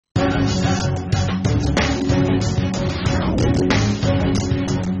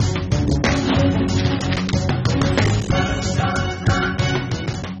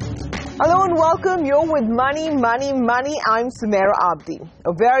welcome. You're with Money. I'm Sumaira Abdi.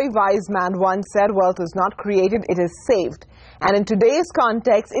 A very wise man once said, wealth is not created, it is saved. And in today's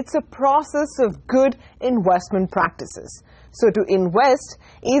context, it's a process of good investment practices. So to invest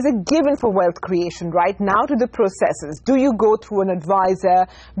is a given for wealth creation. Right now to the processes. Do you go through an advisor?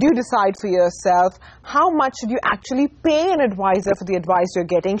 Do you decide for yourself? How much should you actually pay an advisor for the advice you're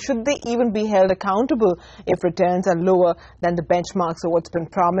getting? Should they even be held accountable if returns are lower than the benchmarks or what's been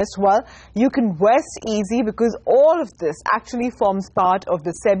promised? Well, you can rest easy because all of this actually forms part of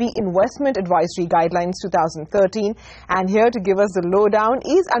the Sebi Investment Advisory Guidelines 2013. And here to give us the lowdown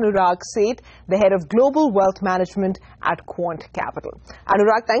is Anurag Seth, the head of Global Wealth Management at Quant Capital.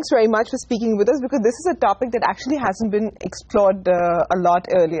 Anurag, thanks very much for speaking with us because this is a topic that actually hasn't been explored a lot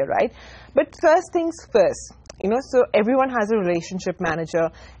earlier, right? But first things first, so everyone has a relationship manager.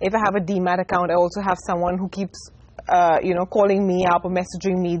 If I have a demat account, I also have someone who keeps calling me up or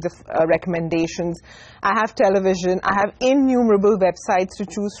messaging me the recommendations. I have television. I have innumerable websites to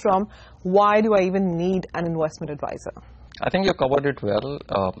choose from. Why do I even need an investment advisor? I think you covered it well.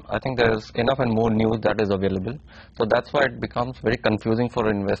 I think there's enough and more news that is available. So that's why it becomes very confusing for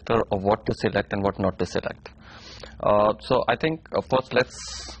an investor of what to select and what not to select. So I think first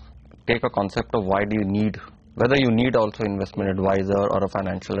let's take a concept of why do you need, whether you need also investment advisor or a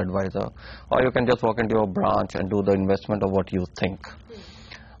financial advisor, or you can just walk into your branch and do the investment of what you think.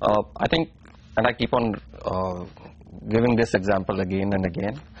 I think, and I keep on giving this example again and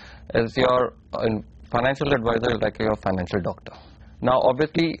again, is your financial advisor is like your financial doctor. Now,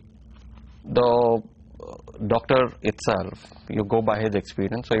 obviously, the doctor itself, you go by his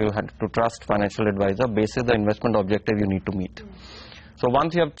experience, so you have to trust financial advisor based on the investment objective you need to meet. So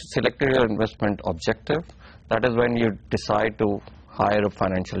once you have selected your investment objective, that is when you decide to hire a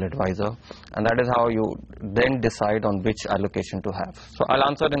financial advisor, and that is how you then decide on which allocation to have. So I'll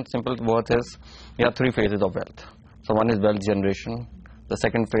answer in simple words is, you have three phases of wealth. So one is wealth generation. The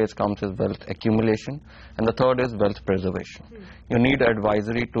second phase comes is wealth accumulation, and the third is wealth preservation. You need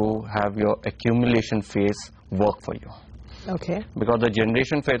advisory to have your accumulation phase work for you. Okay. Because the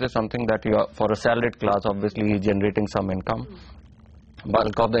generation phase is something that you are, for a salaried class, obviously he is generating some income.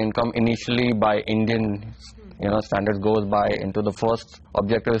 Bulk of the income initially by Indian standards goes by into the first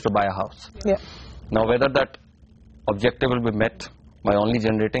objective is to buy a house. Yeah. Now whether that objective will be met by only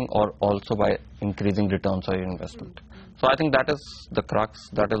generating or also by increasing returns on your investment. So I think that is the crux.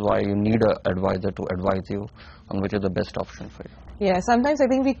 That is why you need an advisor to advise you on which is the best option for you. Yeah, sometimes I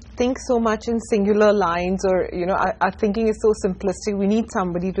think we think so much in singular lines, or our thinking is so simplistic. We need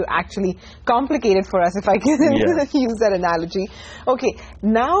somebody to actually complicate it for us, if I can use that analogy. Okay,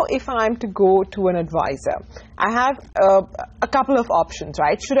 now if I'm to go to an advisor, I have a couple of options,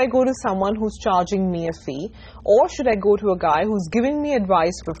 right? Should I go to someone who's charging me a fee, or should I go to a guy who's giving me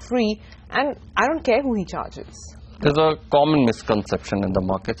advice for free and I don't care who he charges? There's a common misconception in the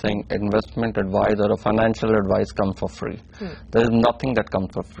market saying investment advice or a financial advice comes for free. There is nothing that comes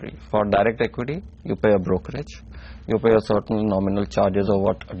for free. For direct equity, you pay a brokerage. You pay a certain nominal charges or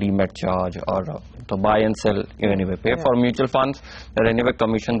what a demat charge or to buy and sell you anyway pay. For mutual funds, there are anyway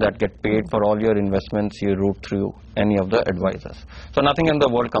commissions that get paid for all your investments you route through any of the advisors. So nothing in the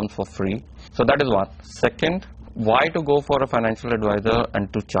world comes for free. So that is one. Second, why to go for a financial advisor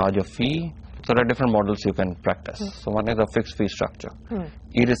and to charge a fee? So there are different models you can practice. So one is a fixed fee structure,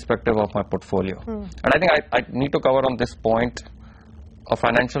 irrespective of my portfolio. And I think I need to cover on this point. A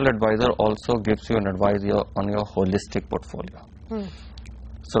financial advisor also gives you an advice on your holistic portfolio.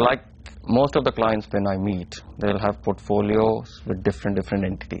 So like most of the clients when I meet, they'll have portfolios with different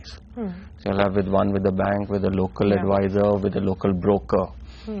entities. So you'll have one with the bank, with a local advisor, with a local broker.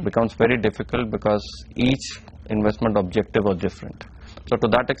 Becomes very difficult because each investment objective are different. So to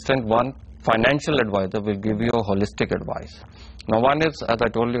that extent, one financial advisor will give you a holistic advice. Now one is, as I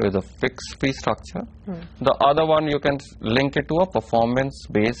told you, is a fixed fee structure. The other one you can link it to a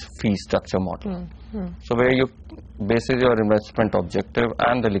performance-based fee structure model. So where you basis your investment objective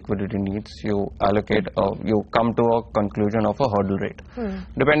and the liquidity needs, you allocate, you come to a conclusion of a hurdle rate.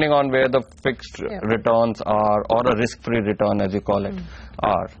 Depending on where the fixed returns are, or a risk-free return as you call it,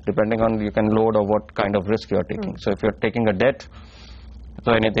 are. Depending on, you can load or what kind of risk you are taking. So if you are taking a debt,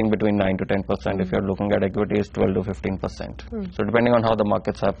 so anything between 9 to 10%. If you're looking at equity, is 12 to 15%. So depending on how the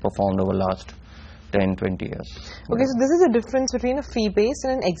markets have performed over the last 10, 20 years. Okay, so this is the difference between a fee-based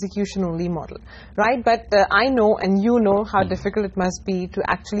and an execution-only model, right? But I know and you know how difficult it must be to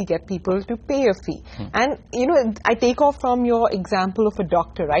actually get people to pay a fee. And, you know, I take off from your example of a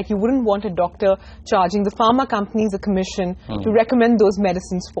doctor, right? You wouldn't want a doctor charging the pharma companies a commission to recommend those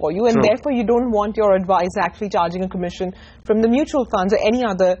medicines for you, and True. therefore you don't want your advisor actually charging a commission from the mutual funds or any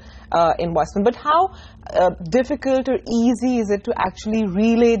other investment. But how difficult or easy is it to actually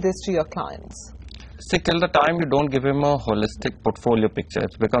relay this to your clients? See, till the time you don't give him a holistic portfolio picture,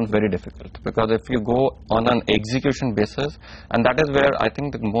 it becomes very difficult. Because if you go on an execution basis, and that is where I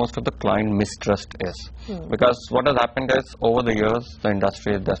think that most of the client mistrust is. Because what has happened is, over the years, the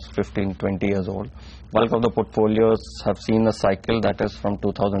industry is just 15, 20 years old. Bulk of the portfolios have seen a cycle that is from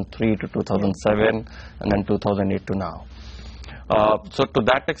 2003 to 2007, and then 2008 to now. So to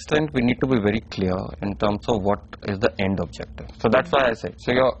that extent, we need to be very clear in terms of what is the end objective. So that's why I say,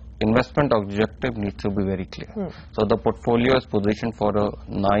 so your investment objective needs to be very clear. So the portfolio is positioned for a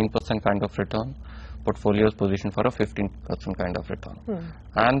 9% kind of return. Portfolio is positioned for a 15% kind of return.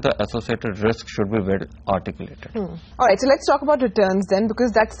 And the associated risk should be well articulated. All right, so let's talk about returns then,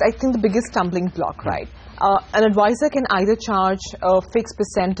 because that's, I think, the biggest stumbling block, right? An advisor can either charge a fixed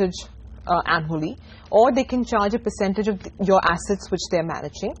percentage annually, or they can charge a percentage of your assets which they're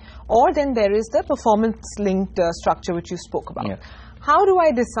managing, or then there is the performance-linked structure which you spoke about. Yeah. How do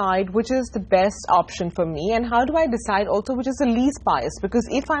I decide which is the best option for me, and how do I decide also which is the least biased? Because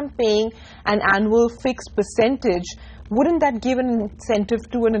if I'm paying an annual fixed percentage, wouldn't that give an incentive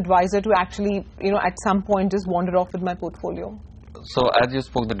to an advisor to actually, you know, at some point just wander off with my portfolio? So as you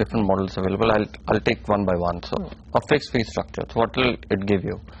spoke, the different models available, I'll take one by one. So a fixed fee structure, so what will it give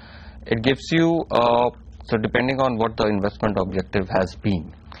you? It gives you, so depending on what the investment objective has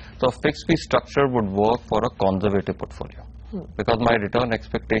been. So a fixed fee structure would work for a conservative portfolio. Because my return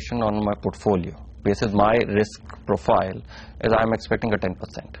expectation on my portfolio, basis my risk profile, is I'm expecting a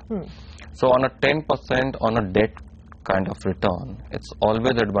 10%. So on a 10% on a debt kind of return, it's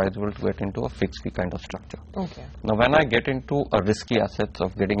always advisable to get into a fixed fee kind of structure. Okay. Now when I get into a risky assets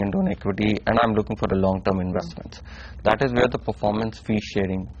of getting into an equity and I'm looking for the long-term investments, that is where the performance fee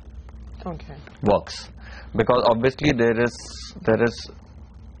sharing works. Because obviously there is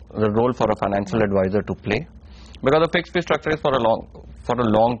the role for a financial advisor to play. Because the fixed fee structure is for a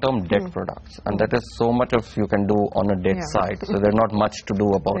long-term debt products, and that is so much of you can do on a debt side. So there's not much to do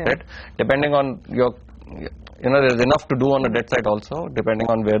about it. Depending on your, you know, there's enough to do on the debt side also, depending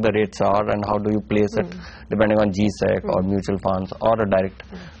on where the rates are and how do you place it, depending on GSEC or mutual funds or a direct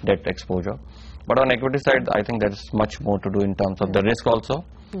debt exposure. But on equity side, I think there's much more to do in terms of the risk also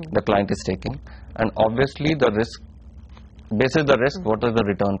the client is taking, and obviously the risk. Basis the risk, what is the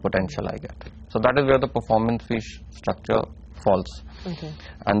return potential I get? So that is where the performance fee structure falls.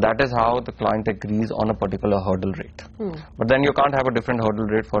 And that is how the client agrees on a particular hurdle rate. But then you can't have a different hurdle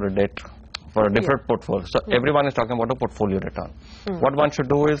rate for a debt, for a different portfolio. So everyone is talking about a portfolio return. What one should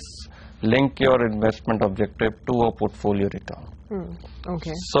do is link your investment objective to a portfolio return.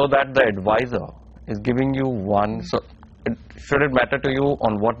 So that the advisor is giving you one. So should it matter to you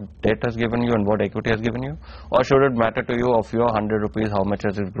on what debt has given you and what equity has given you, or should it matter to you of your 100 rupees how much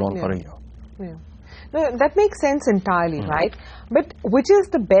has it grown for a year? No, that makes sense entirely, right? But which is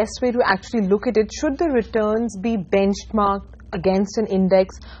the best way to actually look at it? Should the returns be benchmarked against an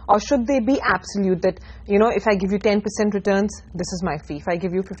index, or should they be absolute, that, you know, if I give you 10% returns, this is my fee. If I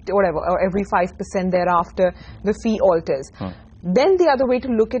give you 50, whatever, or every 5% thereafter, the fee alters. Then the other way to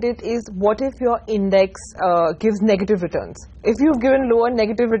look at it is, what if your index gives negative returns? If you've given lower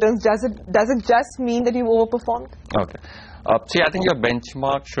negative returns, does it just mean that you've overperformed? Okay. See, I think your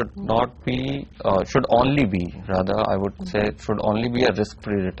benchmark should not be, should only be, rather, I would say, it should only be a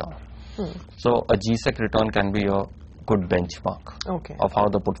risk-free return. So a GSEC return can be a good benchmark of how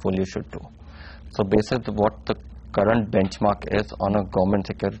the portfolio should do. So basis what the current benchmark is on a government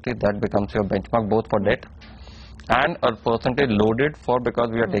security, that becomes your benchmark both for debt and a percentage loaded for, because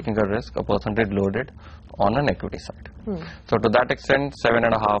we are taking a risk, a percentage loaded on an equity side. So to that extent,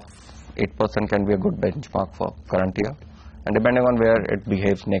 7.5%, 8% can be a good benchmark for current year. And depending on where it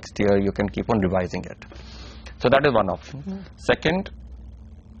behaves next year, you can keep on revising it. So that is one option. Second,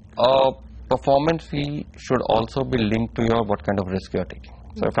 performance fee should also be linked to your what kind of risk you are taking.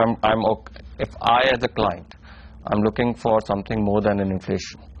 So if I as a client, I'm looking for something more than an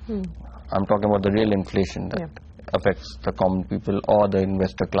inflation. I'm talking about the real inflation that affects the common people or the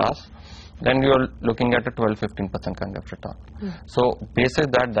investor class, then you're looking at a 12-15% kind of return. So basis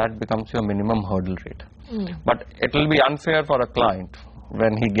that becomes your minimum hurdle rate. But it will be unfair for a client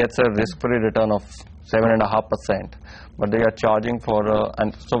when he gets a risk-free return of 7.5%, but they are charging for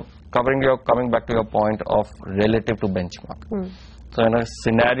and so coming back to your point of relative to benchmark. So in a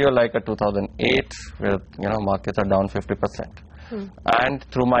scenario like a 2008, where markets are down 50%, and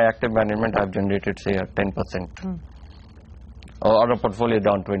through my active management, I've generated say a 10%, or a portfolio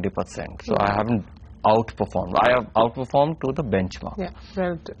down 20%. So I haven't outperformed. I have outperformed to the benchmark. Yeah,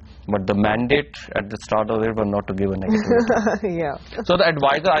 relative. But the mandate at the start of it was not to give a negative. Yeah. So the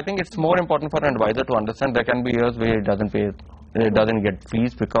advisor, I think it's more important for an advisor to understand there can be years where it doesn't get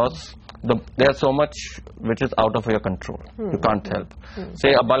fees because there's so much which is out of your control. You can't help.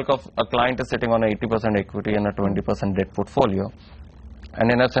 Say a bulk of a client is sitting on a 80% equity and a 20% debt portfolio,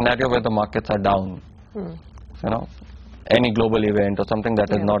 and in a scenario where the markets are down, any global event or something that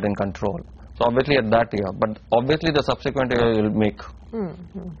is not in control. So obviously at that year, but obviously the subsequent year you'll make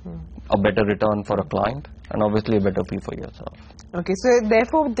a better return for a client and obviously a better fee for yourself. Okay, so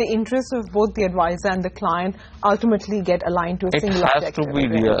therefore the interests of both the advisor and the client ultimately get aligned to a single objective.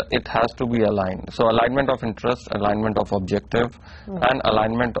 It has to be aligned. So alignment of interest, alignment of objective, and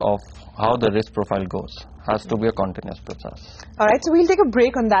alignment of how the risk profile goes has to be a continuous process. All right, so we'll take a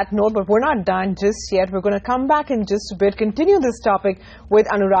break on that note, but we're not done just yet. We're going to come back in just a bit, continue this topic with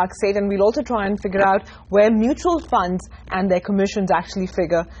Anurag Seth, and we'll also try and figure out where mutual funds and their commissions actually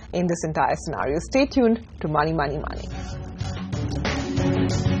figure in this entire scenario. Stay tuned to Money, Money, Money.